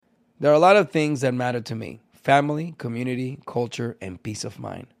There are a lot of things that matter to me: family, community, culture, and peace of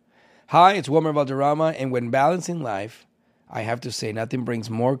mind. Hi, it's Wilmer Valderrama, and when balancing life, I have to say nothing brings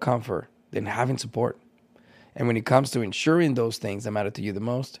more comfort than having support. And when it comes to ensuring those things that matter to you the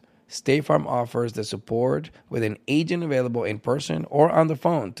most, State Farm offers the support with an agent available in person or on the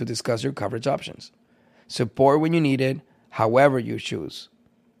phone to discuss your coverage options. Support when you need it, however you choose.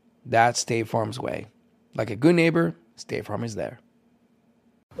 That's State Farm's way. Like a good neighbor, State Farm is there.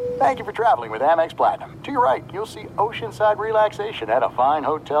 Thank you for traveling with Amex Platinum. To your right, you'll see oceanside relaxation at a fine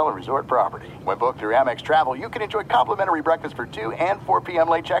hotel and resort property. When booked through Amex Travel, you can enjoy complimentary breakfast for 2 and 4 p.m.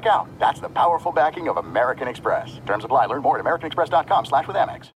 late checkout. That's the powerful backing of American Express. Terms apply. Learn more at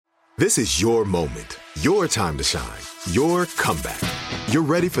americanexpress.com/withAmex. This is your moment, your time to shine, your comeback. You're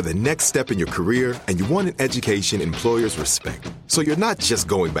ready for the next step in your career, and you want an education employers respect. So you're not just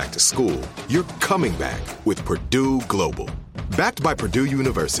going back to school, you're coming back with Purdue Global. Backed by Purdue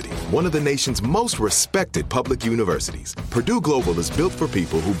University, one of the nation's most respected public universities, Purdue Global is built for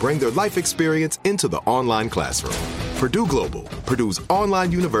people who bring their life experience into the online classroom. Purdue Global, Purdue's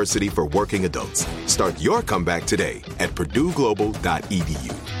online university for working adults. Start your comeback today at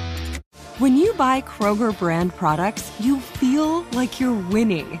purdueglobal.edu. When you buy Kroger brand products, you feel like you're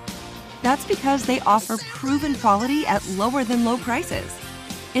winning. That's because they offer proven quality at lower than low prices.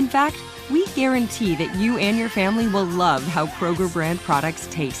 In fact, we guarantee that you and your family will love how Kroger brand products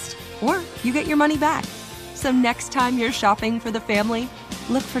taste, or you get your money back. So next time you're shopping for the family,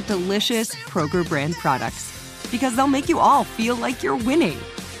 look for delicious Kroger brand products, because they'll make you all feel like you're winning.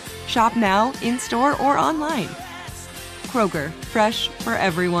 Shop now, in-store, or online. Kroger, fresh for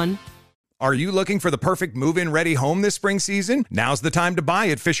everyone. Are you looking for the perfect move-in ready home this spring season? Now's the time to buy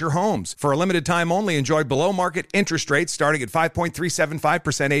at Fisher Homes. For a limited time only, enjoy below-market interest rates starting at 5.375%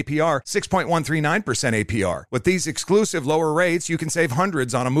 APR, 6.139% APR. With these exclusive lower rates, you can save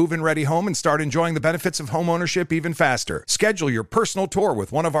hundreds on a move-in ready home and start enjoying the benefits of homeownership even faster. Schedule your personal tour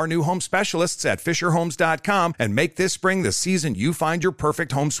with one of our new home specialists at FisherHomes.com and make this spring the season you find your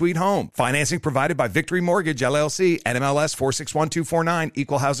perfect home sweet home. Financing provided by Victory Mortgage, LLC, NMLS 461249,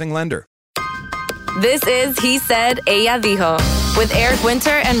 Equal Housing Lender. This is He Said, Ella Dijo, with Eric Winter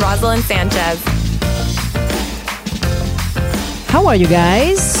and Rosalind Sanchez. How are you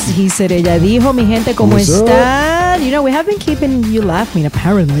guys? He said, Ella Dijo, mi gente, ¿cómo están? You know, we have been keeping you laughing,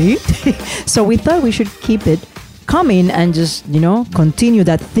 apparently. So we thought we should keep it coming and just, you know, continue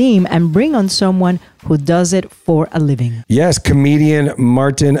that theme and bring on someone who does it for a living. Yes, comedian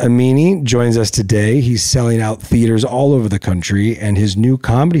Martin Amini joins us today. He's selling out theaters all over the country, and his new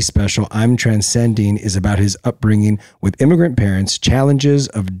comedy special, I'm Transcending, is about his upbringing with immigrant parents, challenges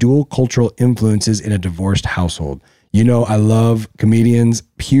of dual cultural influences in a divorced household. You know, I love comedians,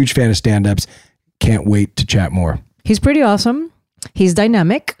 huge fan of stand-ups. Can't wait to chat more. He's pretty awesome. He's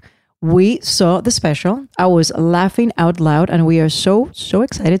dynamic. We saw the special. I was laughing out loud, and we are so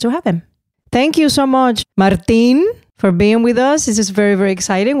excited to have him. Thank you so much, Martin, for being with us. This is very, very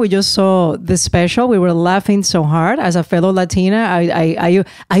exciting. We just saw the special. We were laughing so hard. As a fellow Latina, I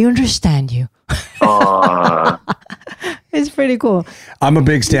understand you. It's pretty cool. I'm a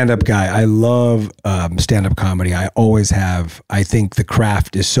big stand-up guy. I love stand-up comedy. I always have. I think the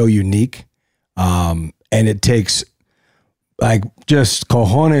craft is so unique, and it takes like just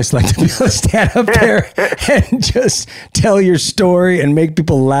cojones, like to be able to stand up there and just tell your story and make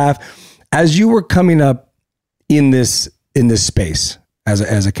people laugh. As you were coming up in this space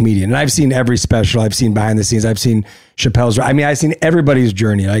as a comedian, and I've seen every special, I've seen behind the scenes, I've seen Chappelle's. I mean, I've seen everybody's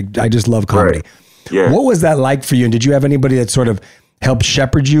journey. I just love comedy. Right. Yeah. What was that like for you? And did you have anybody that sort of helped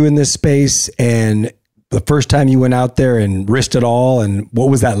shepherd you in this space? And the first time you went out there and risked it all, and what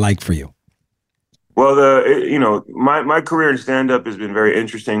was that like for you? Well, my career in stand-up has been very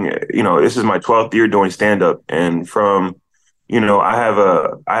interesting. You know, this is my 12th year doing stand-up, and from I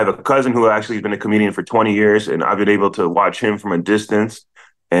have a cousin who actually has been a comedian for 20 years, and I've been able to watch him from a distance.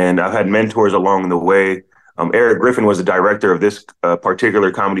 And I've had mentors along the way. Eric Griffin was the director of this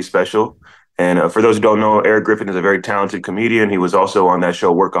particular comedy special. And for those who don't know, Eric Griffin is a very talented comedian. He was also on that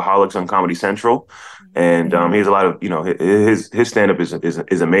show Workaholics on Comedy Central. And he has a lot of, his stand-up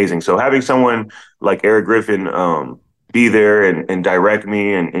is amazing. So having someone like Eric Griffin be there and direct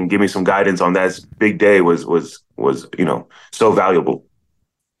me and give me some guidance on that big day was so valuable.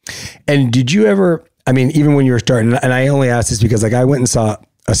 And did you ever, I mean, even when you were starting, and I only asked this because like I went and saw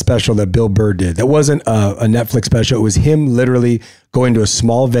a special that Bill Burr did. That wasn't a Netflix special. It was him literally going to a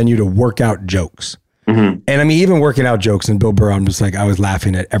small venue to work out jokes. Mm-hmm. And I mean, even working out jokes and Bill Burr, I'm just like, I was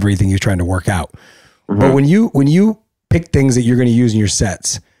laughing at everything he was trying to work out. Mm-hmm. But when you pick things that you're going to use in your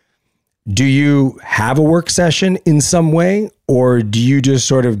sets, do you have a work session in some way, or do you just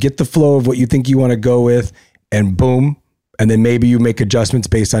sort of get the flow of what you think you want to go with and boom, and then maybe you make adjustments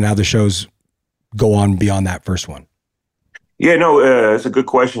based on how the shows go on beyond that first one? Yeah, no, that's a good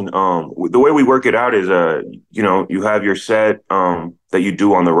question. The way we work it out is, you have your set that you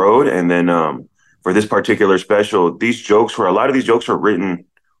do on the road, and then for this particular special, a lot of these jokes were written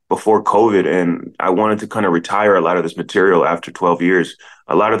before COVID, and I wanted to kind of retire a lot of this material after 12 years.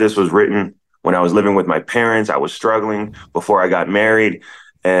 A lot of this was written when I was living with my parents. I was struggling before I got married,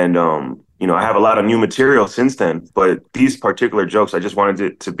 and I have a lot of new material since then. But these particular jokes, I just wanted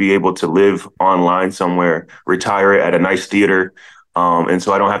it to be able to live online somewhere, retire at a nice theater, and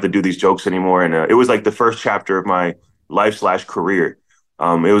so I don't have to do these jokes anymore. And it was like the first chapter of my life/career.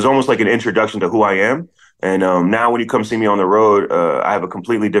 It was almost like an introduction to who I am. And now when you come see me on the road, I have a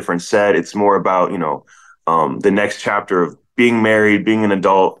completely different set. It's more about, the next chapter of being married, being an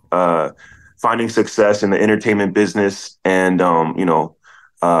adult, finding success in the entertainment business, and,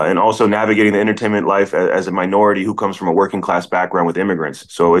 and also navigating the entertainment life as a minority who comes from a working class background with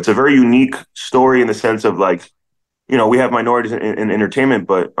immigrants. So it's a very unique story in the sense of we have minorities in entertainment,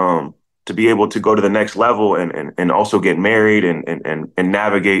 but to be able to go to the next level and also get married and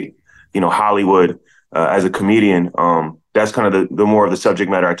navigate, Hollywood as a comedian, that's kind of the more of the subject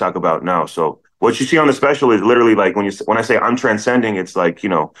matter I talk about now. So what you see on the special is literally like when I say I'm transcending, it's like,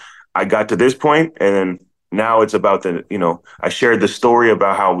 I got to this point, and then now it's about I shared the story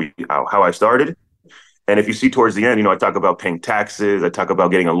about how I started. And if you see towards the end, I talk about paying taxes, I talk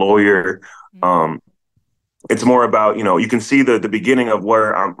about getting a lawyer. It's more about, you can see the beginning of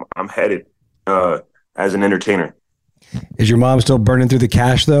where I'm headed as an entertainer. Is your mom still burning through the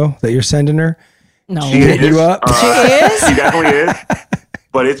cash though that you're sending her? No. She hit you up? She is? She definitely is.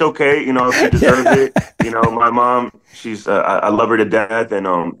 But it's okay, if she deserves it. My mom, I love her to death. And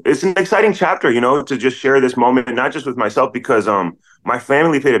it's an exciting chapter, to just share this moment, not just with myself, because my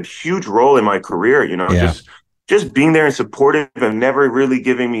family played a huge role in my career, just being there and supportive and never really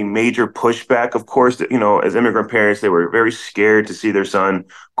giving me major pushback. Of course, as immigrant parents, they were very scared to see their son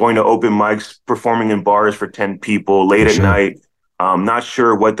going to open mics, performing in bars for 10 people late at night. Not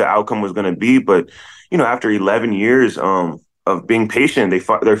sure what the outcome was going to be, but after 11 years of being patient,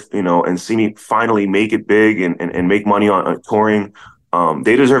 they're and see me finally make it big and make money on touring.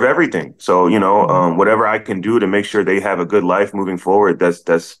 They deserve everything. So whatever I can do to make sure they have a good life moving forward,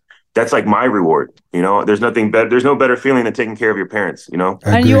 that's like my reward. There's nothing better. There's no better feeling than taking care of your parents.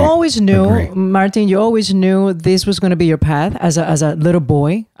 And you always knew, Martin, you always knew this was going to be your path as a little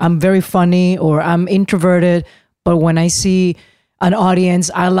boy. I'm very funny, or I'm introverted, but when I see an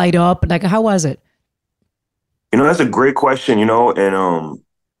audience, I light up. Like, how was it? That's a great question, and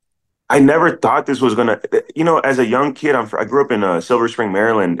I never thought this was gonna, as a young kid, I grew up in Silver Spring,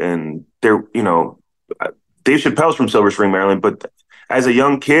 Maryland, and there, Dave Chappelle's from Silver Spring, Maryland, but as a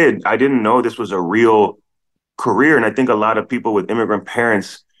young kid, I didn't know this was a real career. And I think a lot of people with immigrant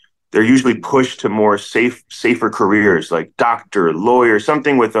parents, they're usually pushed to more safer careers, like doctor, lawyer,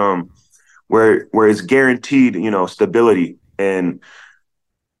 something with where it's guaranteed, stability. And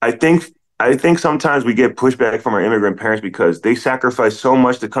I think sometimes we get pushback from our immigrant parents because they sacrifice so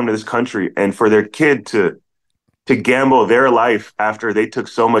much to come to this country, and for their kid to gamble their life after they took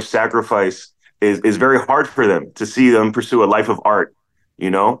so much sacrifice is very hard for them to see them pursue a life of art,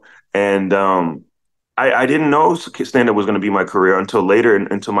 And I didn't know stand-up was going to be my career until later,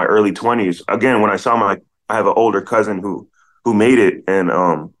 until my early 20s. Again, when I I have an older cousin who made it, and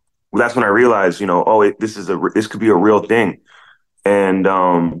that's when I realized, this could be a real thing. And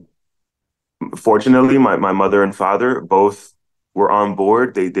fortunately, my mother and father both were on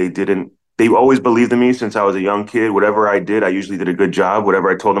board. They always believed in me since I was a young kid. Whatever I did, I usually did a good job. Whatever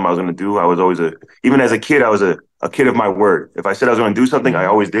I told them I was going to do, I was always even as a kid, I was a kid of my word. If I said I was going to do something, I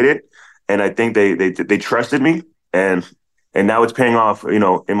always did it. And I think they trusted me, and now it's paying off,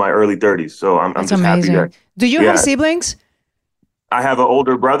 in my early 30s. So I'm just amazing. happy that. Do you have siblings? I have an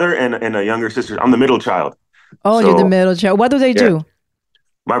older brother and a younger sister. I'm the middle child. Oh, So, you're the middle child. What do they do?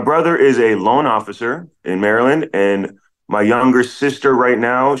 My brother is a loan officer in Maryland, and my younger sister right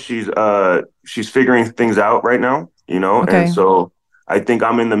now, she's figuring things out right now, Okay. And so I think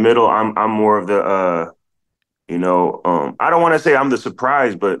I'm in the middle. I'm more of the, I don't want to say I'm the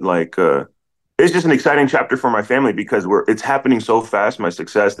surprise, but like, it's just an exciting chapter for my family because it's happening so fast, my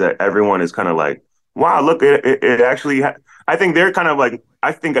success, that everyone is kind of like, wow, look, it actually, I think they're kind of like,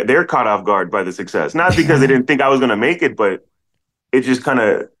 I think they're caught off guard by the success, not because they didn't think I was going to make it, but it just kind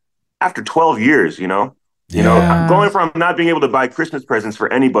of, after 12 years, going from not being able to buy Christmas presents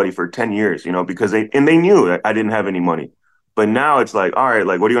for anybody for 10 years, because they knew that I didn't have any money. But now it's like, all right,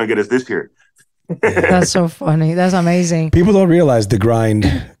 like, what are you going to get us this year? That's so funny. That's amazing. People don't realize the grind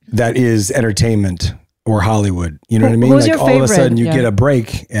that is entertainment or Hollywood. You know what I mean? Who's Like your all of a favorite? sudden you get a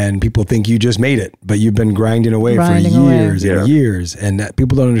break and people think you just made it, but you've been grinding away for years and years. And that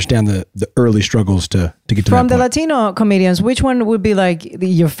people don't understand the early struggles to get to From that the point. Latino comedians, which one would be like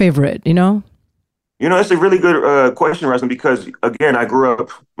your favorite, you know? You know, it's a really good question, Rustin, because again,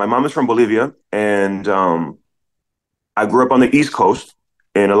 my mom is from Bolivia, and I grew up on the East Coast.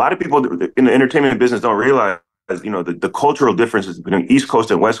 And a lot of people in the entertainment business don't realize, you know, the cultural differences between East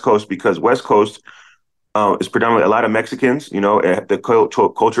Coast and West Coast, because West Coast is predominantly a lot of Mexicans. You know, the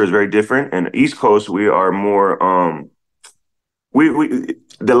culture is very different. And East Coast, we are more,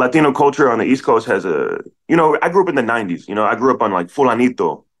 the Latino culture on the East Coast has you know, I grew up in the 90s. You know, I grew up on like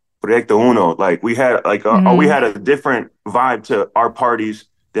Fulanito, Proyecto Uno. Like we had we had a different vibe to our parties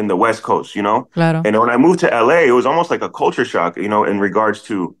than the West Coast, you know? Claro. And when I moved to LA, it was almost like a culture shock, you know, in regards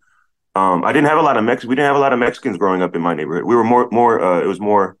to, I didn't have a lot of we didn't have a lot of Mexicans growing up in my neighborhood. We were it was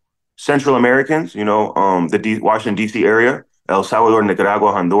more Central Americans, you know, Washington, D.C. area, El Salvador,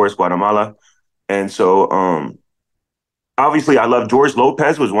 Nicaragua, Honduras, Guatemala. And so, obviously, I love George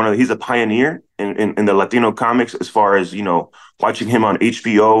Lopez. He's a pioneer in the Latino comics as far as, you know, watching him on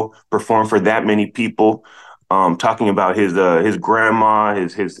HBO perform for that many people, talking about his grandma,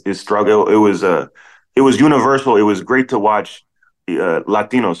 his struggle. It was universal. It was great to watch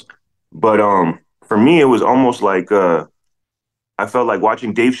Latinos. But for me, it was almost like I felt like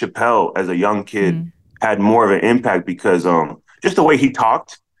watching Dave Chappelle as a young kid had more of an impact because just the way he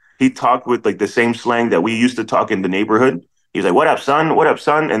talked with like the same slang that we used to talk in the neighborhood. He's like, "What up, son? What up,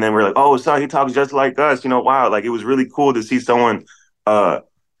 son?" And then we're like, "Oh, son, he talks just like us." You know, wow. Like it was really cool to see someone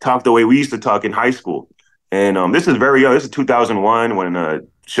talk the way we used to talk in high school. And this is very young. This is 2001 when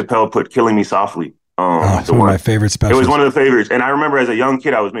Chappelle put "Killing Me Softly." It's one of my favorite specials. It was one of the favorites. And I remember as a young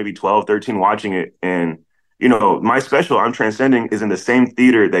kid, I was maybe 12, 13 watching it. And, you know, my special, I'm Transcending, is in the same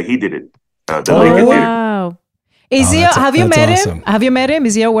theater that he did it. The Lincoln Theater. Wow. Have you met him? Have you met him?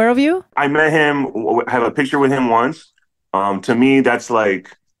 Is he aware of you? I met him, have a picture with him once. To me, that's like,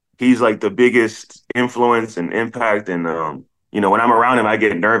 he's like the biggest influence and impact. And, you know, when I'm around him, I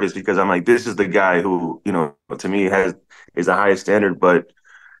get nervous because I'm like, this is the guy who, you know, to me is the highest standard. But,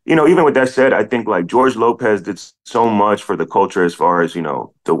 you know, even with that said, I think like George Lopez did so much for the culture as far as, you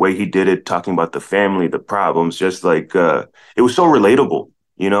know, the way he did it, talking about the family, the problems, just like it was so relatable,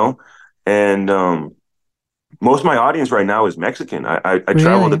 you know. And most of my audience right now is Mexican. I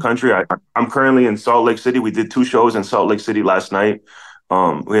travel the country. I'm currently in Salt Lake City. We did 2 shows in Salt Lake City last night.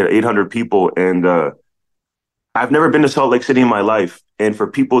 We had 800 people, and I've never been to Salt Lake City in my life. And for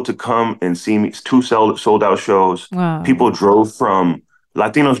people to come and see me, 2 sold out shows. Wow.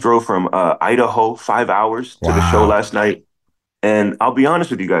 Latinos drove from Idaho 5 hours to the show last night. And I'll be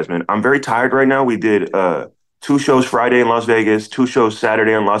honest with you guys, man, I'm very tired right now. We did 2 shows Friday in Las Vegas, 2 shows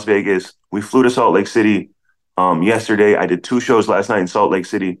Saturday in Las Vegas. We flew to Salt Lake City yesterday. I did 2 shows last night in Salt Lake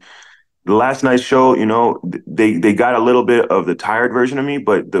City. The last night's show, you know, they got a little bit of the tired version of me,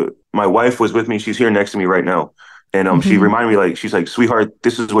 but my wife was with me. She's here next to me right now. And she reminded me, like, she's like, "Sweetheart,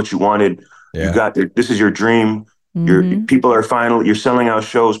 this is what you wanted. Yeah. This is your dream. You're selling out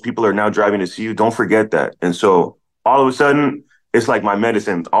shows. People are now driving to see you. Don't forget that." And so all of a sudden, it's like my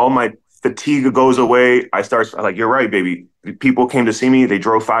medicine. All my fatigue goes away. I start like, "You're right, baby. People came to see me. They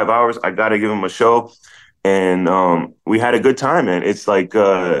drove 5 hours. I got to give them a show." And we had a good time, man. It's like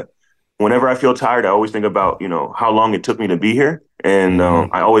whenever I feel tired, I always think about, you know, how long it took me to be here. And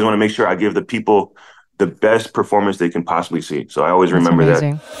I always want to make sure I give the people the best performance they can possibly see. So I always remember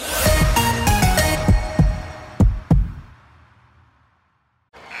that.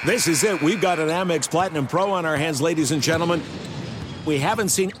 This is it. We've got an Amex Platinum Pro on our hands, ladies and gentlemen. We haven't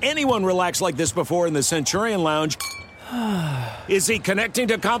seen anyone relax like this before in the Centurion Lounge. Is he connecting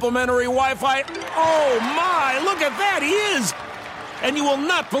to complimentary Wi-Fi? Oh, my. Look at that. He is. And you will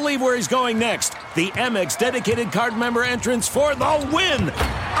not believe where he's going next. The Amex dedicated card member entrance for the win.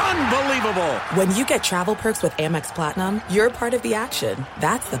 Unbelievable. When you get travel perks with Amex Platinum, you're part of the action.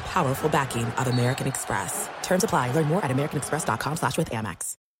 That's the powerful backing of American Express. Terms apply. Learn more at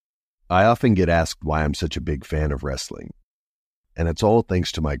americanexpress.com/withAmex. I often get asked why I'm such a big fan of wrestling. And it's all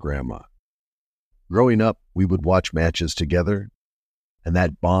thanks to my grandma. Growing up, we would watch matches together, and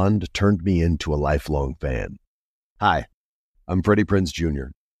that bond turned me into a lifelong fan. Hi, I'm Freddie Prinze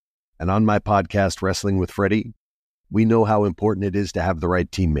Jr., and on my podcast, Wrestling with Freddie, we know how important it is to have the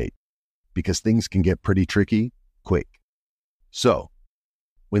right teammate, because things can get pretty tricky quick. So,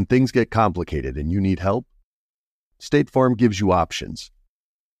 when things get complicated and you need help, State Farm gives you options.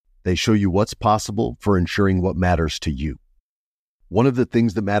 They show you what's possible for ensuring what matters to you. One of the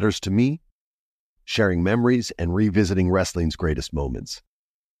things that matters to me, sharing memories and revisiting wrestling's greatest moments.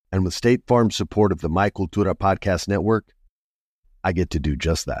 And with State Farm's support of the My Cultura Podcast Network, I get to do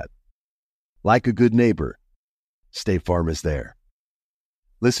just that. Like a good neighbor, State Farm is there.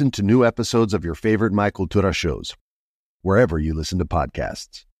 Listen to new episodes of your favorite My Cultura shows, wherever you listen to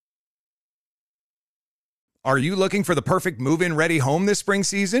podcasts. Are you looking for the perfect move-in ready home this spring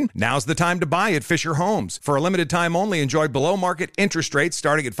season? Now's the time to buy at Fisher Homes. For a limited time only, enjoy below-market interest rates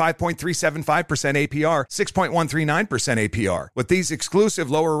starting at 5.375% APR, 6.139% APR. With these exclusive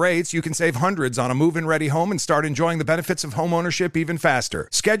lower rates, you can save hundreds on a move-in ready home and start enjoying the benefits of home ownership even faster.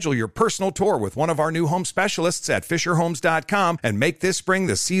 Schedule your personal tour with one of our new home specialists at FisherHomes.com and make this spring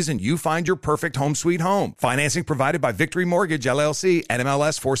the season you find your perfect home sweet home. Financing provided by Victory Mortgage, LLC,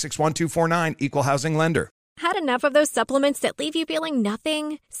 NMLS 461249, Equal Housing Lender. Had enough of those supplements that leave you feeling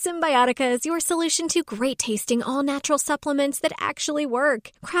nothing? Symbiotica is your solution to great-tasting, all-natural supplements that actually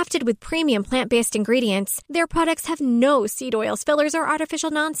work. Crafted with premium plant-based ingredients, their products have no seed oils, fillers, or artificial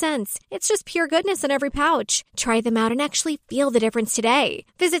nonsense. It's just pure goodness in every pouch. Try them out and actually feel the difference today.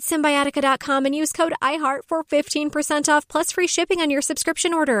 Visit Symbiotica.com and use code IHEART for 15% off plus free shipping on your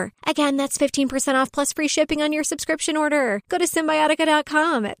subscription order. Again, that's 15% off plus free shipping on your subscription order. Go to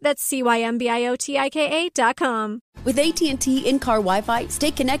Symbiotica.com. That's Cymbiotika.com. With AT&T in-car Wi-Fi,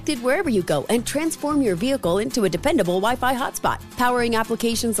 stay connected wherever you go and transform your vehicle into a dependable Wi-Fi hotspot. Powering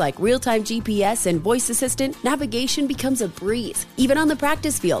applications like real-time GPS and voice assistant, navigation becomes a breeze. Even on the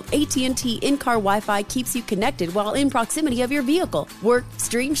practice field, AT&T in-car Wi-Fi keeps you connected while in proximity of your vehicle. Work,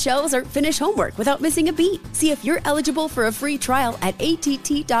 stream shows, or finish homework without missing a beat. See if you're eligible for a free trial at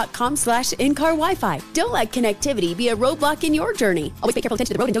att.com/in-car Wi-Fi. Don't let connectivity be a roadblock in your journey. Always pay careful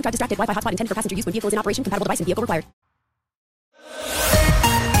attention to the road and don't drive distracted. Wi-Fi hotspot intended for passenger use when vehicle is in operation. Compatible device and vehicle required.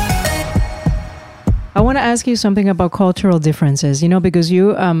 I want to ask you something about cultural differences, because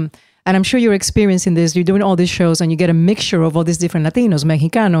you, and I'm sure you're experiencing this, you're doing all these shows and you get a mixture of all these different Latinos,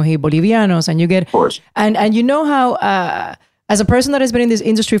 Mexicanos, Bolivianos, and you get, of course. And you know how, as a person that has been in this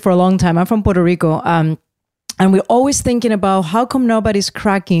industry for a long time, I'm from Puerto Rico, and we're always thinking about how come nobody's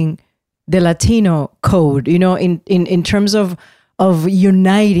cracking the Latino code, in terms of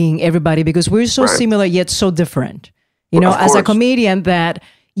uniting everybody, because we're so similar yet so different. As a comedian that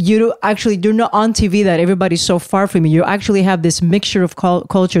you're not on TV, that everybody's so far from you. You actually have this mixture of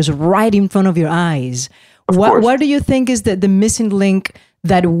cultures right in front of your eyes. What do you think is the missing link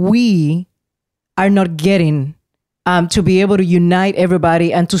that we are not getting to be able to unite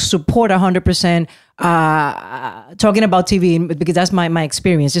everybody and to support 100%, talking about TV, because that's my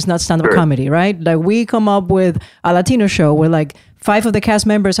experience. It's not stand-up comedy, right? Like, we come up with a Latino show where like 5 of the cast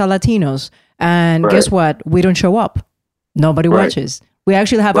members are Latinos, and guess what? We don't show up. Nobody watches. We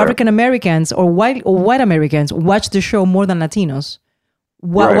actually have African Americans or white Americans watch the show more than Latinos.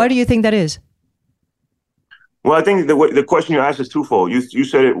 Why do you think that is? Well, I think the question you asked is twofold. You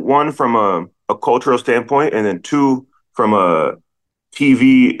said it, one, from a cultural standpoint, and then two, from a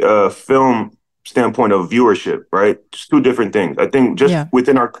TV film standpoint of viewership, right? Just two different things. I think just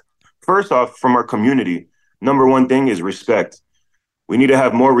within first off, from our community, number one thing is respect. We need to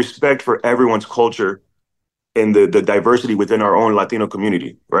have more respect for everyone's culture and the diversity within our own Latino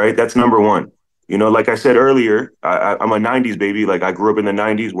community, right? That's number one. Like I said earlier, I'm a 90s baby. Like, I grew up in the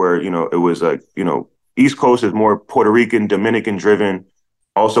 90s where, it was like, East Coast is more Puerto Rican, Dominican driven.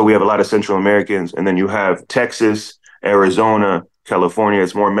 Also, we have a lot of Central Americans. And then you have Texas, Arizona, California.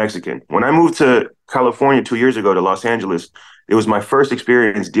 It's more Mexican. When I moved to California 2 years ago to Los Angeles, it was my first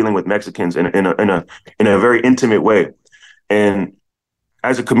experience dealing with Mexicans in a very intimate way. And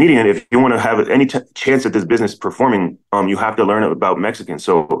as a comedian, if you want to have any chance at this business performing, you have to learn about Mexicans.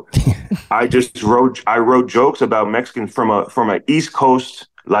 So I wrote jokes about Mexicans from a East Coast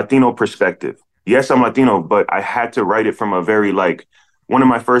Latino perspective. Yes, I'm Latino, but I had to write it from a very, one of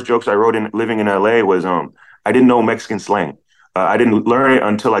my first jokes I wrote living in LA was, I didn't know Mexican slang. I didn't learn it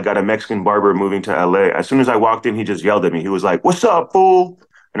until I got a Mexican barber moving to LA. As soon as I walked in, he just yelled at me. He was like, "What's up, fool?"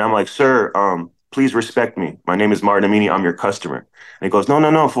 And I'm like, "Sir, please respect me. My name is Martin Amini. I'm your customer." And he goes,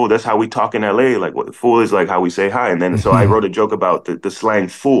 No, fool. That's how we talk in LA. Like, what, fool is like how we say hi. And then so I wrote a joke about the slang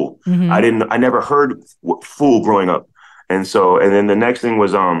fool. Mm-hmm. I never heard fool growing up. And then the next thing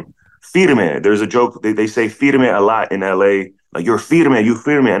was firme. There's a joke. They say firme a lot in LA. Like, you're firme, you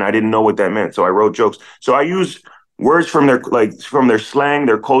firme. And I didn't know what that meant. So I wrote jokes. So I use words from their slang,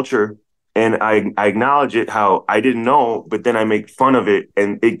 their culture, and I acknowledge it how I didn't know, but then I make fun of it.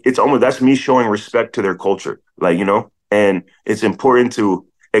 And it's almost, that's me showing respect to their culture, and it's important to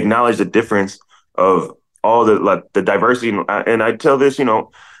acknowledge the difference of all the diversity. And I tell this,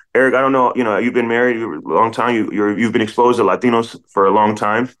 Eric, I don't know, you've been married a long time. You've been exposed to Latinos for a long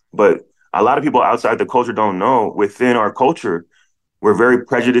time, but a lot of people outside the culture don't know within our culture, we're very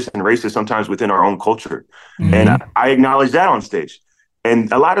prejudiced and racist sometimes within our own culture. Mm-hmm. And I acknowledge that on stage.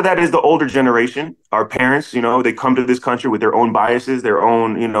 And a lot of that is the older generation, our parents, they come to this country with their own biases, their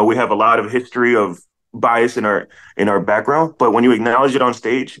own, we have a lot of history of bias in our background. But when you acknowledge it on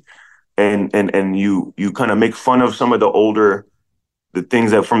stage and you kind of make fun of some of the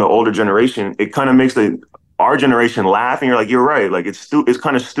things that from the older generation, it kind of makes our generation laugh. And you're like, you're right. Like it's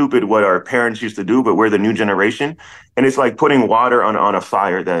kind of stupid what our parents used to do, but we're the new generation. And it's like putting water on a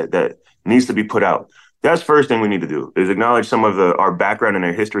fire that needs to be put out. That's first thing we need to do is acknowledge some of our background and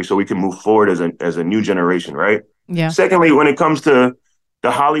our history so we can move forward as a new generation, right? Yeah. Secondly, when it comes to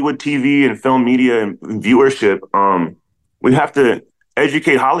the Hollywood TV and film media and viewership, we have to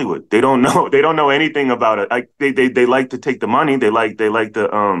educate Hollywood. They don't know anything about it. Like they like to take the money. They like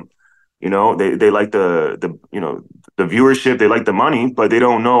the they like the viewership. They like the money, but they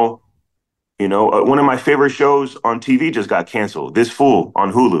don't know. One of my favorite shows on TV just got canceled. This Fool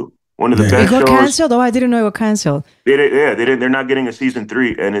on Hulu. One of the best shows. It got canceled? Oh, I didn't know it got canceled. They're not getting a season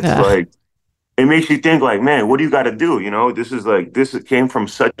 3, and it's like it makes you think like, man, what do you got to do? This came from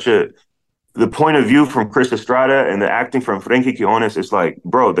the point of view from Chris Estrada and the acting from Frankie Quiones. It's like,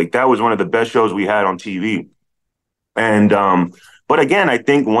 bro, like that was one of the best shows we had on TV. And but again, I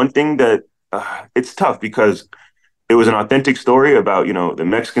think one thing that it's tough because it was an authentic story about the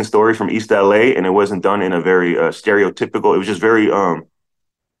Mexican story from East LA, and it wasn't done in a very stereotypical. It was just very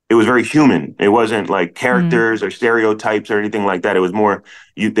it was very human. It wasn't like characters or stereotypes or anything like that. It was more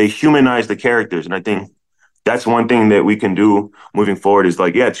they humanized the characters, and I think that's one thing that we can do moving forward is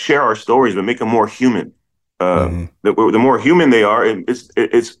like, share our stories, but make them more human. The more human they are,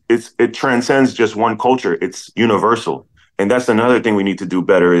 it transcends just one culture. It's universal. And that's another thing we need to do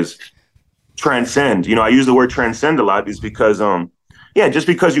better is transcend. I use the word transcend a lot is because, just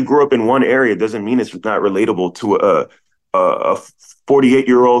because you grew up in one area doesn't mean it's not relatable to a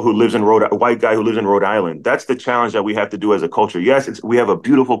 48-year-old white guy who lives in Rhode Island. That's the challenge that we have to do as a culture. Yes, we have a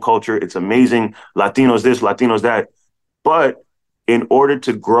beautiful culture. It's amazing. Latinos this, Latinos that. But in order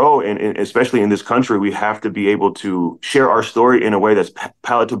to grow, and especially in this country, we have to be able to share our story in a way that's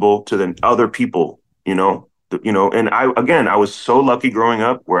palatable to the other people, And I was so lucky growing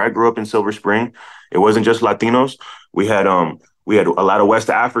up where I grew up in Silver Spring. It wasn't just Latinos. We had a lot of West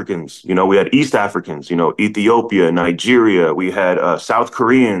Africans, we had East Africans, Ethiopia, Nigeria, we had South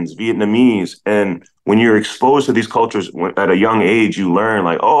Koreans, Vietnamese. And when you're exposed to these cultures at a young age, you learn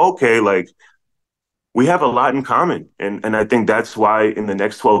like, oh, okay, like we have a lot in common. And I think that's why in the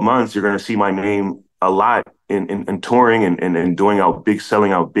next 12 months, you're going to see my name a lot in touring and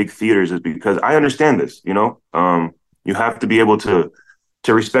selling out big theaters is because I understand this, you have to be able to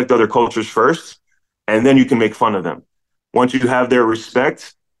respect other cultures first, and then you can make fun of them. Once you have their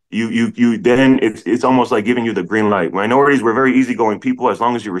respect, you then it's almost like giving you the green light. Minorities, we're very easygoing people. As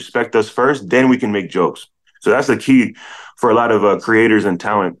long as you respect us first, then we can make jokes. So that's the key for a lot of creators and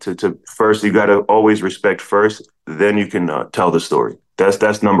talent. To first, you got to always respect first, then you can tell the story.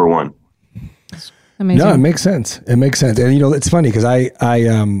 That's number one. Amazing. No, it makes sense. It makes sense, and it's funny because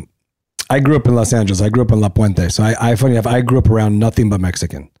I grew up in Los Angeles. I grew up in La Puente. So funny enough, I grew up around nothing but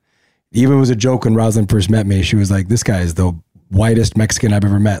Mexican. Even was a joke when Rosalind first met me. She was like, this guy is the whitest Mexican I've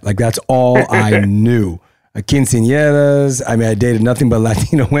ever met. Like, that's all I knew. Quinceañeras. I mean, I dated nothing but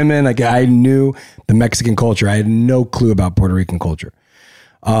Latino women. Like, I knew the Mexican culture. I had no clue about Puerto Rican culture.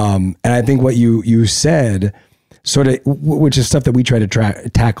 And I think what you said, sort of, which is stuff that we try to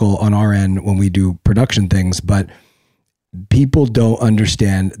tackle on our end when we do production things, but people don't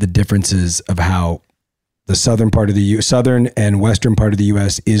understand the differences of how the southern and western part of the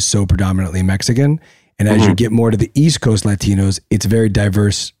U.S. is so predominantly Mexican. And as you get more to the East Coast Latinos, it's very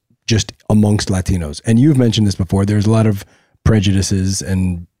diverse just amongst Latinos. And you've mentioned this before. There's a lot of prejudices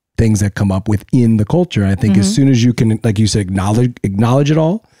and things that come up within the culture. And I think as soon as you can, like you said, acknowledge it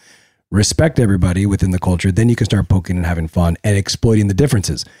all, respect everybody within the culture, then you can start poking and having fun and exploiting the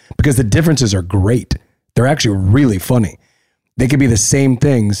differences, because the differences are great. They're actually really funny. They could be the same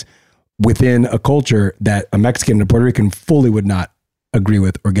things within a culture that a Mexican and a Puerto Rican fully would not agree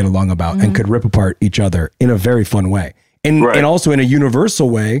with or get along about, and could rip apart each other in a very fun way. And also in a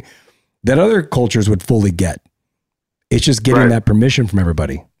universal way that other cultures would fully get. It's just getting that permission from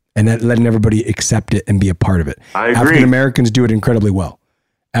everybody and that letting everybody accept it and be a part of it. I agree. African Americans do it incredibly well.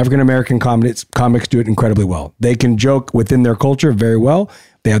 African American comics do it incredibly well. They can joke within their culture very well.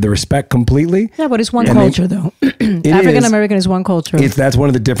 They have the respect completely. Yeah, but it's one culture though. African American is one culture. That's one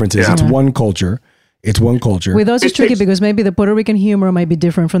of the differences. Yeah. It's one culture. It's one culture. With us, it's tricky because maybe the Puerto Rican humor might be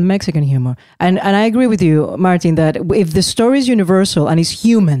different from the Mexican humor. And I agree with you, Martin, that if the story is universal and is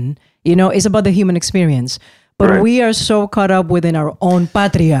human, it's about the human experience. But we are so caught up within our own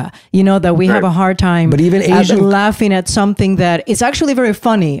patria, that we have a hard time but even laughing at something that is actually very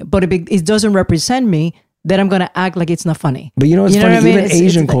funny, but it doesn't represent me, then I'm going to act like it's not funny. But it's funny, even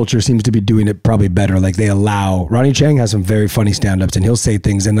Asian culture seems to be doing it probably better. Like they allow, Ronnie Chang has some very funny stand-ups and he'll say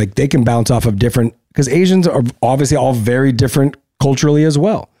things and like they can bounce off of different, because Asians are obviously all very different culturally as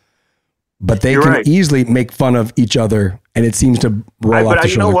well. But they can easily make fun of each other and it seems to roll off the shoulder. But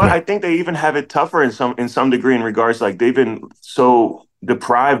you know what? I think they even have it tougher in some degree in regards, like they've been so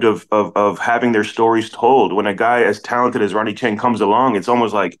deprived of having their stories told. When a guy as talented as Ronnie Chang comes along, it's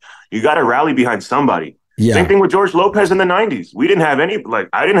almost like you got to rally behind somebody. Yeah. Same thing with George Lopez in the 90s. We didn't have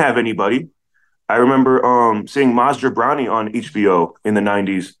I didn't have anybody. I remember seeing Masjid Brownie on HBO in the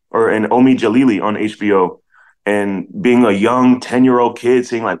 90s and Omi Jalili on HBO and being a young 10-year-old kid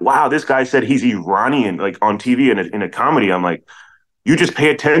saying like, wow, this guy said he's Iranian, like on TV in a comedy. I'm like, you just pay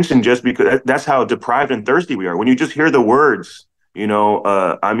attention just because that's how deprived and thirsty we are. When you just hear the words,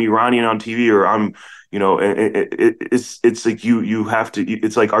 I'm Iranian on TV or I'm, it's like you have to,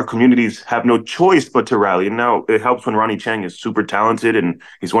 it's like our communities have no choice but to rally. And now it helps when Ronnie Chang is super talented and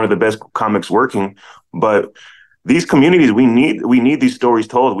he's one of the best comics working. But these communities, we need these stories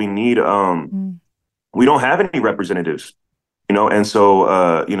told. We need, we don't have any representatives, and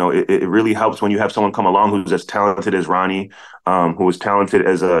so, it really helps when you have someone come along who's as talented as Ronnie, who is talented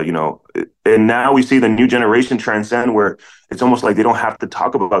as and now we see the new generation transcend where it's almost like they don't have to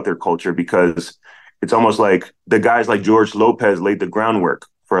talk about their culture because it's almost like the guys like George Lopez laid the groundwork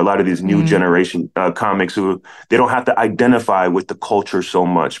for a lot of these new generation comics who they don't have to identify with the culture so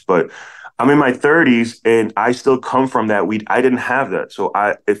much. But I'm in my 30s and I still come from that. I didn't have that. So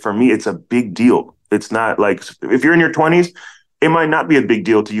for me, it's a big deal. It's not like if you're in your 20s, it might not be a big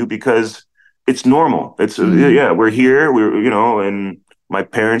deal to you because it's normal. It's we're here, and my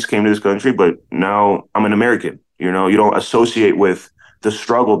parents came to this country, but now I'm an American. You don't associate with the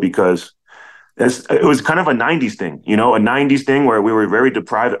struggle because it was kind of a 90s thing, a 90s thing where we were very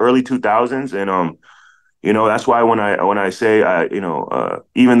deprived, early 2000s. And, that's why when I say,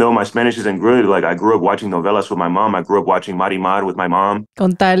 even though my Spanish isn't good, like I grew up watching novelas with my mom. I grew up watching Marimar with my mom.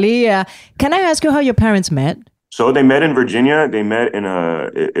 Con Talia. Can I ask you how your parents met? So they met in Virginia. They met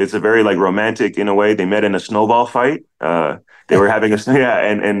it's a very like romantic in a way. They met in a snowball fight. They were having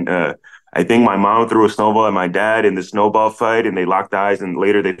and I think my mom threw a snowball at my dad in the snowball fight and they locked eyes. And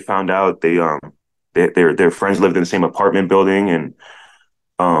later they found out their friends lived in the same apartment building and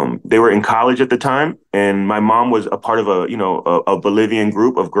they were in college at the time, and my mom was a part of a Bolivian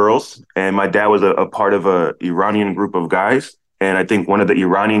group of girls, and my dad was a part of a Iranian group of guys. And I think one of the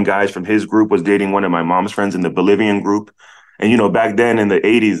Iranian guys from his group was dating one of my mom's friends in the Bolivian group. And, back then in the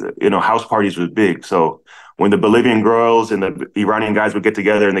 80s, house parties was big. So when the Bolivian girls and the Iranian guys would get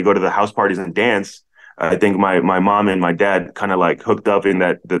together and they go to the house parties and dance, I think my mom and my dad kind of like hooked up in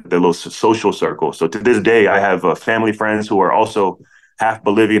the little social circle. So to this day, I have family friends who are also half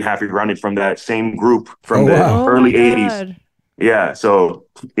Bolivian, half Iranian from that same group from the early 80s. Yeah. So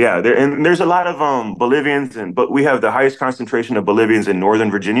there's a lot of Bolivians but we have the highest concentration of Bolivians in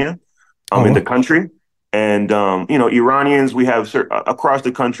Northern Virginia in the country. And, Iranians, we have across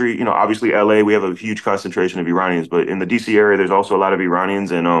the country, obviously LA, we have a huge concentration of Iranians, but in the DC area, there's also a lot of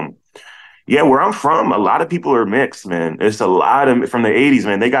Iranians. And, where I'm from, a lot of people are mixed, man. It's a lot of from the 80s,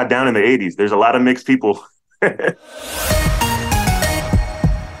 man. They got down in the 80s. There's a lot of mixed people.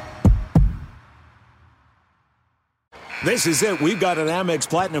 This is it. We've got an Amex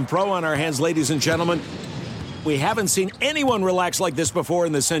Platinum Pro on our hands, ladies and gentlemen. We haven't seen anyone relax like this before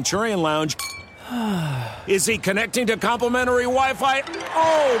in the Centurion Lounge. Is he connecting to complimentary Wi-Fi?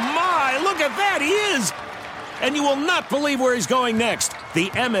 Oh, my. Look at that. He is. And you will not believe where he's going next. The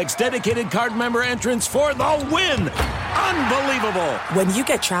Amex dedicated card member entrance for the win. Unbelievable. When you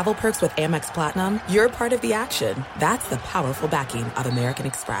get travel perks with Amex Platinum, you're part of the action. That's the powerful backing of American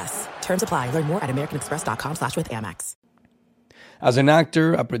Express. Terms apply. Learn more at americanexpress.com/withAmex. As an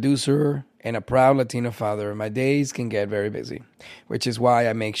actor, a producer, and a proud Latino father, my days can get very busy, which is why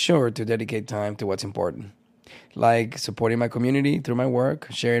I make sure to dedicate time to what's important, like supporting my community through my work,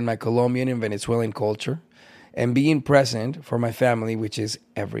 sharing my Colombian and Venezuelan culture, and being present for my family, which is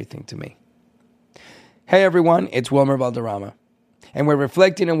everything to me. Hey everyone, it's Wilmer Valderrama, and we're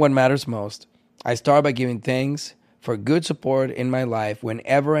reflecting on what matters most. I start by giving thanks for good support in my life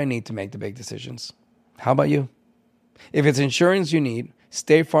whenever I need to make the big decisions. How about you? If it's insurance you need,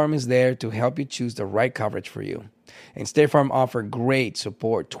 State Farm is there to help you choose the right coverage for you. And State Farm offers great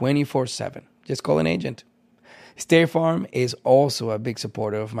support 24/7, Just call an agent. State Farm is also a big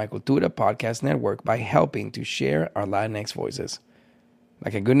supporter of My Cultura podcast network by helping to share our Latinx voices.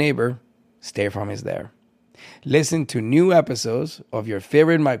 Like a good neighbor, State Farm is there. Listen to new episodes of your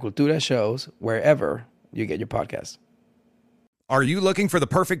favorite My Cultura shows wherever you get your podcasts. Are you looking for the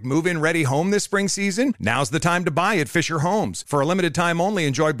perfect move-in ready home this spring season? Now's the time to buy at Fisher Homes. For a limited time only,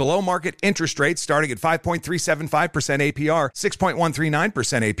 enjoy below-market interest rates starting at 5.375% APR,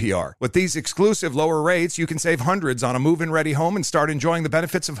 6.139% APR. With these exclusive lower rates, you can save hundreds on a move-in ready home and start enjoying the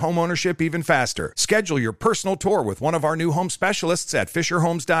benefits of homeownership even faster. Schedule your personal tour with one of our new home specialists at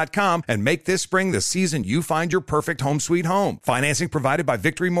FisherHomes.com and make this spring the season you find your perfect home sweet home. Financing provided by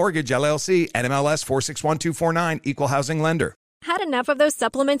Victory Mortgage, LLC, NMLS 461249, Equal Housing Lender. Had enough of those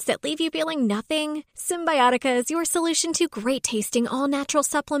supplements that leave you feeling nothing? Symbiotica is your solution to great-tasting, all-natural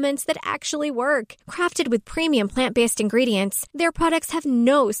supplements that actually work. Crafted with premium plant-based ingredients, their products have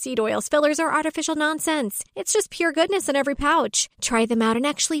no seed oils, fillers, or artificial nonsense. It's just pure goodness in every pouch. Try them out and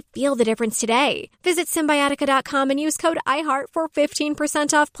actually feel the difference today. Visit Symbiotica.com and use code IHEART for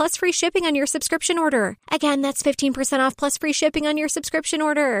 15% off plus free shipping on your subscription order. Again, that's 15% off plus free shipping on your subscription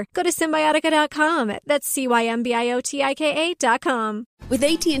order. Go to Symbiotica.com. That's CYMBIOTIKA.com. With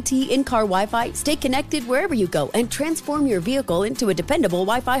AT&T in-car Wi-Fi, stay connected wherever you go and transform your vehicle into a dependable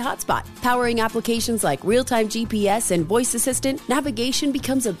Wi-Fi hotspot. Powering applications like real-time GPS and voice assistant, navigation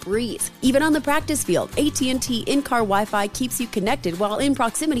becomes a breeze. Even on the practice field, AT&T in-car Wi-Fi keeps you connected while in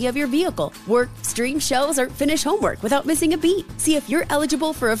proximity of your vehicle. Work, stream shows, or finish homework without missing a beat. See if you're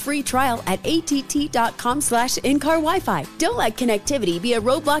eligible for a free trial at att.com/in-car Wi-Fi. Don't let connectivity be a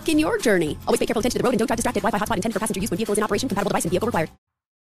roadblock in your journey. Always pay careful attention to the road and don't drive distracted. Wi-Fi hotspot intended for passenger use when vehicle is in operation. Compatible device and vehicle required.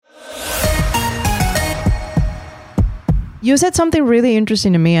 You said something really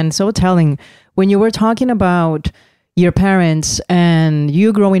interesting to me and so telling when you were talking about your parents and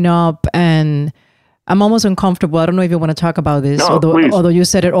you growing up, and I'm almost uncomfortable. I don't know if you want to talk about this, No, although you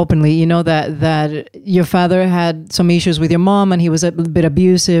said it openly, you know, that your father had some issues with your mom and he was a bit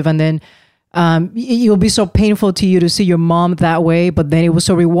abusive, and then it will be so painful to you to see your mom that way, but then it was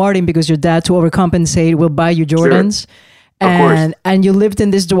so rewarding because your dad, to overcompensate, will buy you Jordans. Sure. And you lived in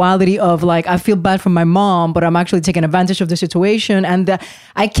this duality of like, I feel bad for my mom, but I'm actually taking advantage of the situation. And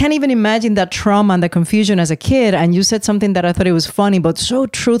I can't even imagine that trauma and the confusion as a kid. And you said something that I thought it was funny, but so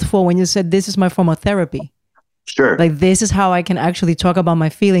truthful when you said, this is my form of therapy. Sure. Like, this is how I can actually talk about my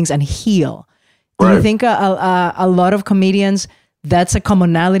feelings and heal. Do you think a lot of comedians, that's a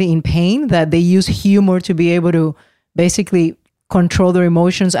commonality in pain, that they use humor to be able to basically control their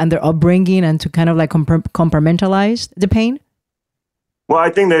emotions and their upbringing and to kind of like compartmentalize the pain? Well, I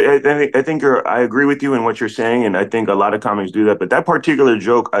think that I agree with you in what you're saying, and I think a lot of comics do that. But that particular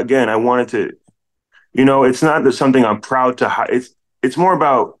joke, again, I wanted to, you know, it's not something I'm proud to hide. It's more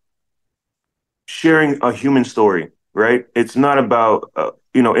about sharing a human story, right? It's not about,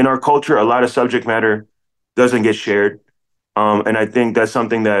 you know, in our culture, a lot of subject matter doesn't get shared, and I think that's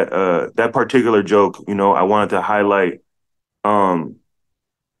something that that particular joke, you know, I wanted to highlight. I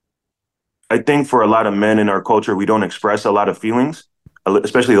think for a lot of men in our culture, we don't express a lot of feelings,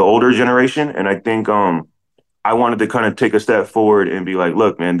 especially the older generation. And I think I wanted to kind of take a step forward and be like,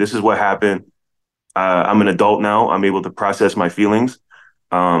 look, man, this is what happened. I'm an adult now. I'm able to process my feelings.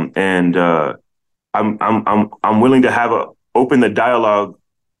 And I'm willing to open the dialogue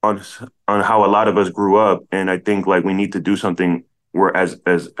on how a lot of us grew up. And I think like we need to do something where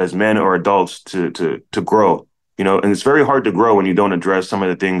as men or adults to grow. You know, and it's very hard to grow when you don't address some of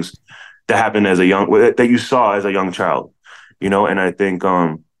the things that happened that you saw as a young child, you know, and I think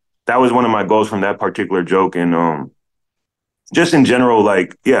that was one of my goals from that particular joke. And just in general,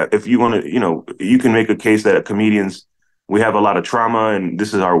 like, yeah, if you want to, you know, you can make a case that comedians, we have a lot of trauma and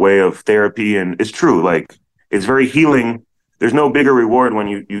this is our way of therapy. And it's true, like, it's very healing. There's no bigger reward when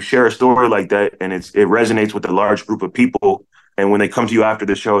you share a story like that and it resonates with a large group of people. And when they come to you after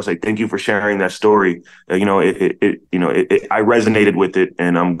the show, say, thank you for sharing that story. You know, I resonated with it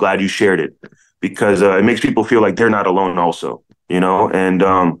and I'm glad you shared it, because it makes people feel like they're not alone also, you know? And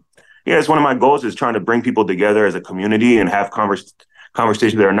yeah, it's one of my goals is trying to bring people together as a community and have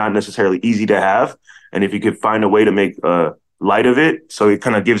conversations that are not necessarily easy to have. And if you could find a way to make light of it, so it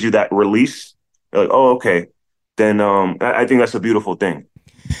kind of gives you that release, you're like, oh, okay, then I think that's a beautiful thing.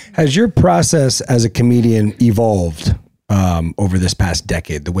 Has your process as a comedian evolved over this past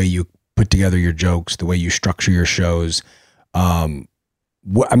decade, the way you put together your jokes, the way you structure your shows? I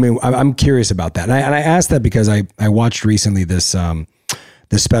mean, I'm curious about that. And I asked that because I watched recently this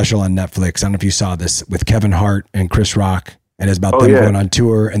special on Netflix. I don't know if you saw this, with Kevin Hart and Chris Rock, and it's about them going on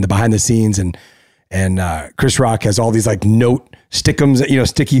tour and the behind the scenes. And And Chris Rock has all these like stickums,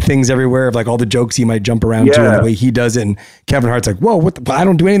 sticky things everywhere of like all the jokes he might jump around to and the way he does it. And Kevin Hart's like, whoa, I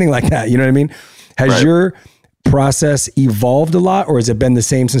don't do anything like that. You know what I mean? Has your process evolved a lot, or has it been the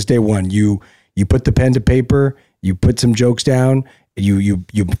same since day one? You put the pen to paper, you put some jokes down, you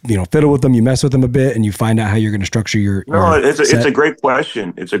fiddle with them, you mess with them a bit, and you find out how you're going to structure your. It's a great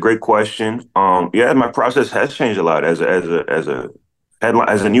question. It's a great question. My process has changed a lot as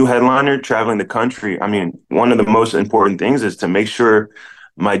a new headliner traveling the country. I mean, one of the most important things is to make sure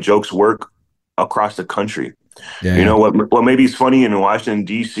my jokes work across the country. Yeah. What maybe is funny in Washington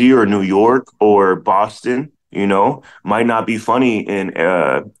D.C. or New York or Boston, might not be funny in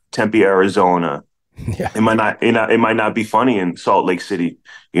Tempe, Arizona. Yeah. It might not be funny in Salt Lake City,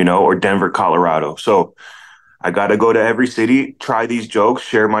 or Denver, Colorado. So I got to go to every city, try these jokes,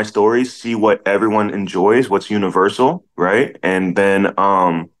 share my stories, see what everyone enjoys, what's universal, right? And then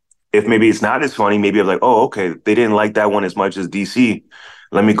if maybe it's not as funny, maybe I'm like, oh, okay, they didn't like that one as much as DC.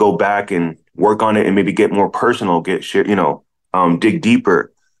 Let me go back and work on it and maybe get more personal, dig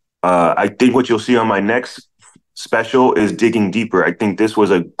deeper. I think what you'll see on my next special is digging deeper. I think this was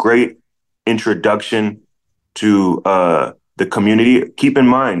a great introduction to the community. Keep in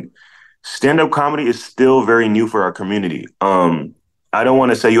mind, stand-up comedy is still very new for our community. I don't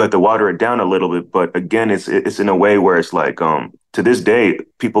want to say you have to water it down a little bit, but again, it's in a way where it's like, to this day,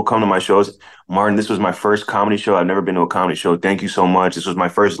 people come to my shows. Martin, this was my first comedy show. I've never been to a comedy show. Thank you so much. This was my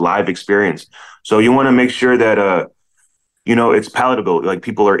first live experience. So you want to make sure that, it's palatable. Like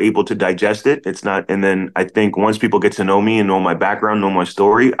people are able to digest it. It's not. And then I think once people get to know me and know my background, know my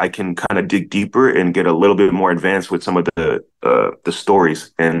story, I can kind of dig deeper and get a little bit more advanced with some of the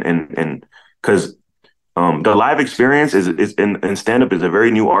stories. And because the live experience is in stand-up is a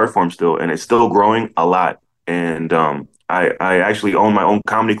very new art form still, and it's still growing a lot. And I actually own my own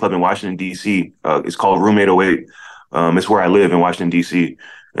comedy club in Washington, D.C. It's called Room 808. It's where I live in Washington, D.C.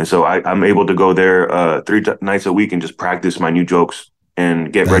 And so I'm able to go there 3 nights a week and just practice my new jokes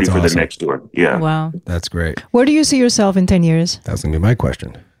and get ready for the next tour. Yeah. Wow. That's great. Where do you see yourself in 10 years? That's going to be my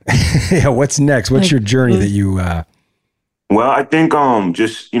question. Yeah. What's next? What's your journey that you... Well, I think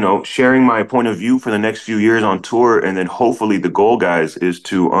just, sharing my point of view for the next few years on tour. And then hopefully the goal, guys, is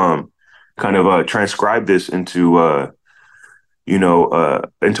to kind of transcribe this into a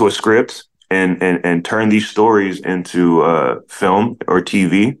script. And turn these stories into film or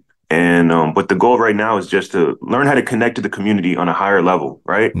TV. And but the goal right now is just to learn how to connect to the community on a higher level,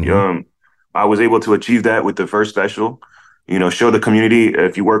 right? Mm-hmm. I was able to achieve that with the first special. Show the community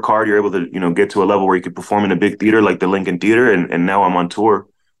if you work hard, you're able to get to a level where you can perform in a big theater like the Lincoln Theater. And now I'm on tour.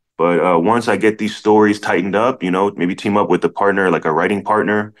 But once I get these stories tightened up, maybe team up with a partner, like a writing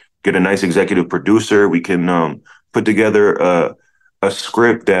partner, get a nice executive producer, we can put together a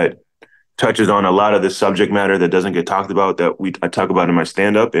script that touches on a lot of the subject matter that doesn't get talked about that I talk about in my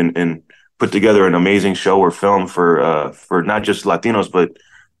stand-up and put together an amazing show or film for not just Latinos, but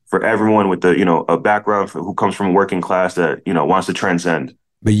for everyone with a background who comes from working class that, wants to transcend.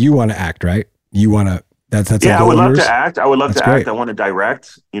 But you want to act, right? You want to, that's I would love to act. I would love to act. I want to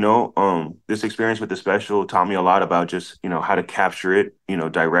direct, this experience with the special taught me a lot about just, how to capture it,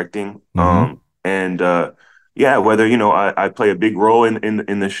 directing. Mm-hmm. Whether I play a big role in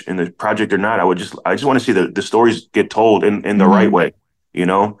the project or not, I just want to see the stories get told in the mm-hmm. right way.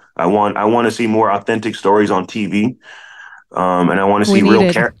 I want to see more authentic stories on TV, and I want to see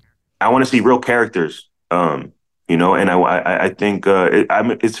real characters. And I think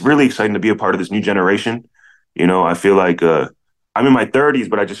it's really exciting to be a part of this new generation. I feel like I'm in my 30s,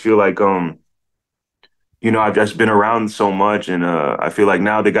 but I just feel like I've just been around so much, and I feel like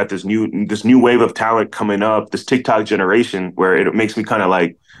now they got this new wave of talent coming up, this TikTok generation, where it makes me kind of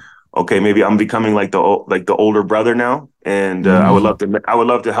like, okay, maybe I'm becoming like the older brother now, and mm-hmm. I would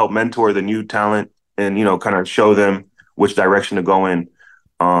love to help mentor the new talent and kind of show them which direction to go in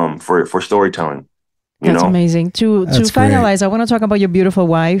for storytelling. That's amazing. To finalize, great. I want to talk about your beautiful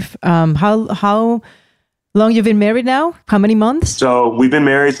wife. How long you've been married now? How many months? So we've been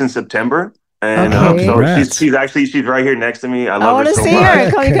married since September. And so she's right here next to me. I want to see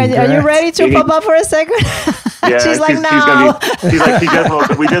her. Are you ready to pop up for a second? Yeah, she's like, no.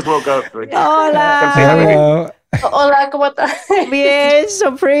 We just woke up. Hola. Hola, ¿cómo estás? Bien,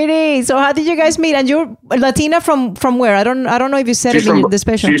 so pretty. So how did you guys meet? And you're Latina from where? I don't know if you said it in the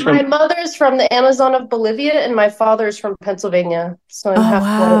special. My mother's from the Amazon of Bolivia, and my father's from Pennsylvania. So I'm half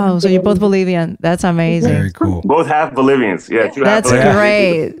Bolivian. So you're both Bolivian. That's amazing. Very cool. Both half Bolivians. Yeah, that's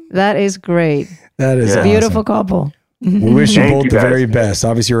great. That is great. That is a beautiful couple. We wish you both the very best.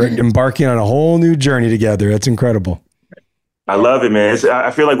 Obviously, you're embarking on a whole new journey together. That's incredible. I love it, man.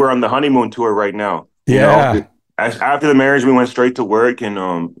 I feel like we're on the honeymoon tour right now. You know? After the marriage, we went straight to work, and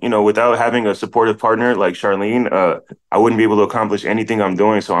without having a supportive partner like Charlene, I wouldn't be able to accomplish anything I'm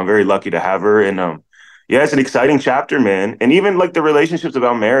doing. So I'm very lucky to have her, and it's an exciting chapter, man. And even like the relationships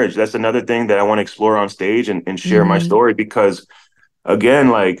about marriage, that's another thing that I want to explore on stage and share my story, because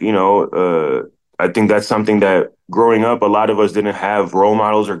again, I think that's something that growing up, a lot of us didn't have role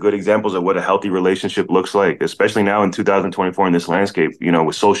models or good examples of what a healthy relationship looks like, especially now in 2024 in this landscape,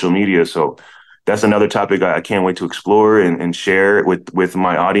 with social media. So that's another topic I can't wait to explore and share with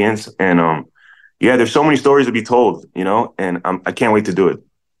my audience. And there's so many stories to be told, and I can't wait to do it.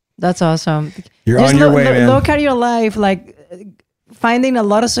 That's awesome. You're on your way, man. Look at your life, like finding a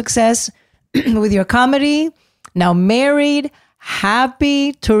lot of success with your comedy, now married,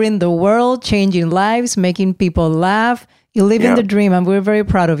 happy, touring the world, changing lives, making people laugh. You're living the dream, and we're very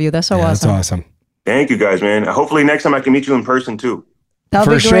proud of you. That's so awesome. That's awesome. Thank you, guys, man. Hopefully next time I can meet you in person, too. That'll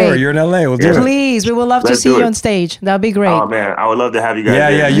For be great. sure. You're in LA. We'll do it. Please, we would love to see you on stage. That'll be great. Oh, man. I would love to have you guys.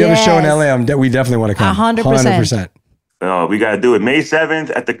 Yeah. You have a show in LA. We definitely want to come. 100%. Oh, we got to do it. May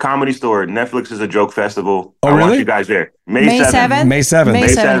 7th at the Comedy Store. Netflix is a joke festival. Oh, I really? want you guys there. May 7th. May 7th. May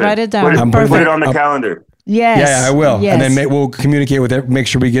 7th. Write it down. Put it on the calendar. Yes. Yeah, I will. Yes. And then we'll communicate with it. Make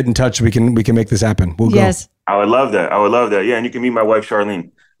sure we get in touch. We can make this happen. We'll go. I would love that. Yeah, and you can meet my wife, Charlene.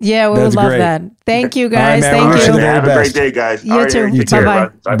 Yeah, we would love that. Thank you, guys. All right, man. Thank you. Have a great day, guys. You too. You too.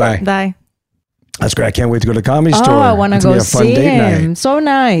 Bye-bye. Bye. Bye. That's great. I can't wait to go to the Comedy Store. Oh, I want to It's gonna go be a fun see date him. night. So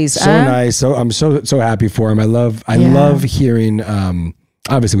nice. So nice. So I'm so happy for him. I love hearing.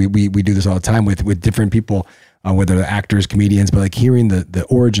 Obviously, we do this all the time with different people, whether they're actors, comedians, but like hearing the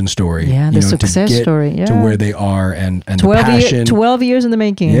origin story. Yeah, the success to get story. Yeah. to where they are and the passion. 12 years in the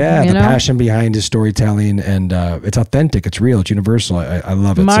making. Yeah, the know? passion behind his storytelling, and it's authentic. It's real. It's universal. I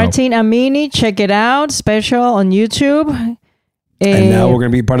love it. Martin Amini, check it out. Special on YouTube. And now we're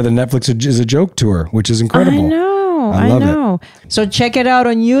going to be part of the Netflix is a Joke tour, which is incredible. I know. So check it out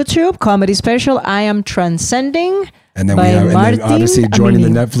on YouTube. Comedy special. I Am Transcending. And then obviously joining the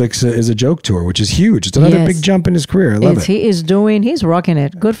Netflix is a Joke tour, which is huge. It's another big jump in his career. I love it. He's rocking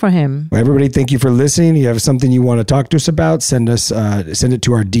it. Good for him. Well, everybody, thank you for listening. If you have something you want to talk to us about, send it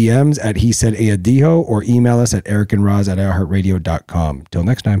to our DMs at He Said Ayadijo, or email us at ericandroz@iheartradio.com. Till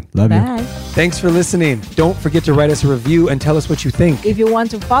next time. Love you. Thanks for listening. Don't forget to write us a review and tell us what you think. If you want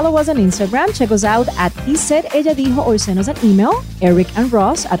to follow us on Instagram, check us out at He Said Ella Dijo, or send us an email,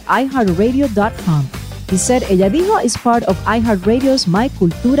 ericandroz@iheartradio.com. He Said Ella Dijo is part of iHeartRadio's My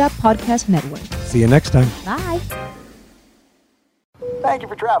Cultura podcast network. See you next time. Bye. Thank you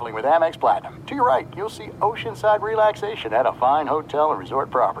for traveling with Amex Platinum. To your right, you'll see oceanside relaxation at a fine hotel and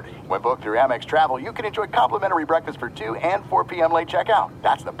resort property. When booked through Amex Travel, you can enjoy complimentary breakfast for 2 and 4 p.m. late checkout.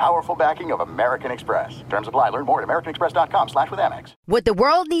 That's the powerful backing of American Express. Terms apply. Learn more at americanexpress.com/withAmex. What the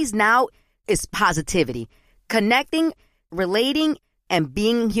world needs now is positivity. Connecting, relating, and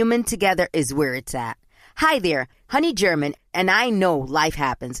being human together is where it's at. Hi there, Honey German, and I know life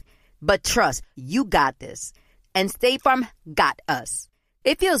happens, but trust, you got this. And State Farm got us.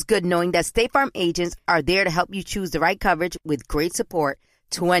 It feels good knowing that State Farm agents are there to help you choose the right coverage with great support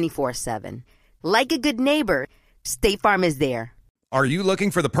 24/7. Like a good neighbor, State Farm is there. Are you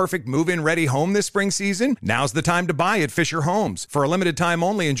looking for the perfect move-in ready home this spring season? Now's the time to buy at Fisher Homes. For a limited time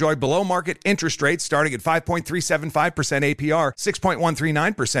only, enjoy below-market interest rates starting at 5.375% APR,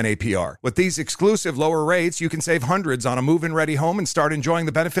 6.139% APR. With these exclusive lower rates, you can save hundreds on a move-in ready home and start enjoying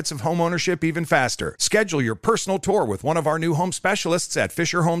the benefits of home ownership even faster. Schedule your personal tour with one of our new home specialists at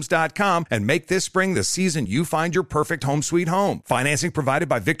FisherHomes.com and make this spring the season you find your perfect home sweet home. Financing provided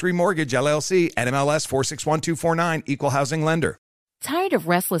by Victory Mortgage, LLC, NMLS 461249, Equal Housing Lender. Tired of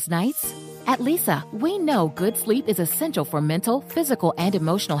restless nights? At Leesa, we know good sleep is essential for mental, physical, and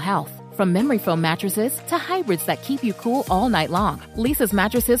emotional health. From memory foam mattresses to hybrids that keep you cool all night long, Leesa's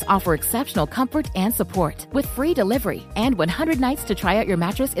mattresses offer exceptional comfort and support with free delivery and 100 nights to try out your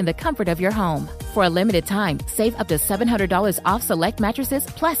mattress in the comfort of your home. For a limited time, save up to $700 off select mattresses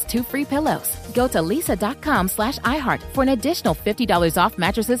plus 2 free pillows. Go to leesa.com/iHeart for an additional $50 off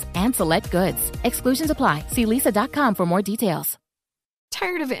mattresses and select goods. Exclusions apply. See leesa.com for more details.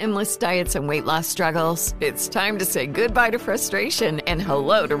 Tired of endless diets and weight loss struggles? It's time to say goodbye to frustration and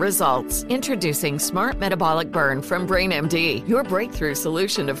hello to results. Introducing Smart Metabolic Burn from BrainMD, your breakthrough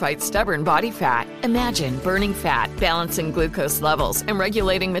solution to fight stubborn body fat. Imagine burning fat, balancing glucose levels, and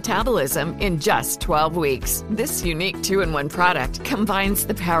regulating metabolism in just 12 weeks. This unique 2-in-1 product combines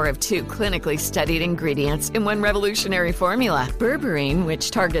the power of 2 clinically studied ingredients in one revolutionary formula. Berberine,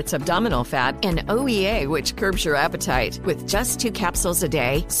 which targets abdominal fat, and OEA, which curbs your appetite. With just 2 capsules a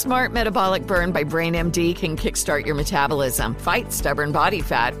day. Smart Metabolic Burn by BrainMD can kickstart your metabolism, fight stubborn body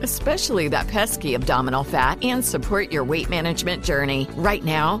fat, especially that pesky abdominal fat, and support your weight management journey. Right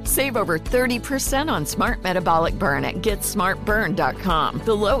now, save over 30% on Smart Metabolic Burn at GetSmartBurn.com.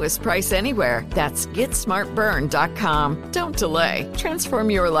 The lowest price anywhere. That's GetSmartBurn.com. Don't delay. Transform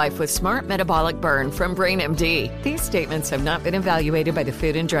your life with Smart Metabolic Burn from BrainMD. These statements have not been evaluated by the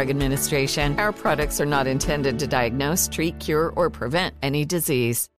Food and Drug Administration. Our products are not intended to diagnose, treat, cure, or prevent any disease.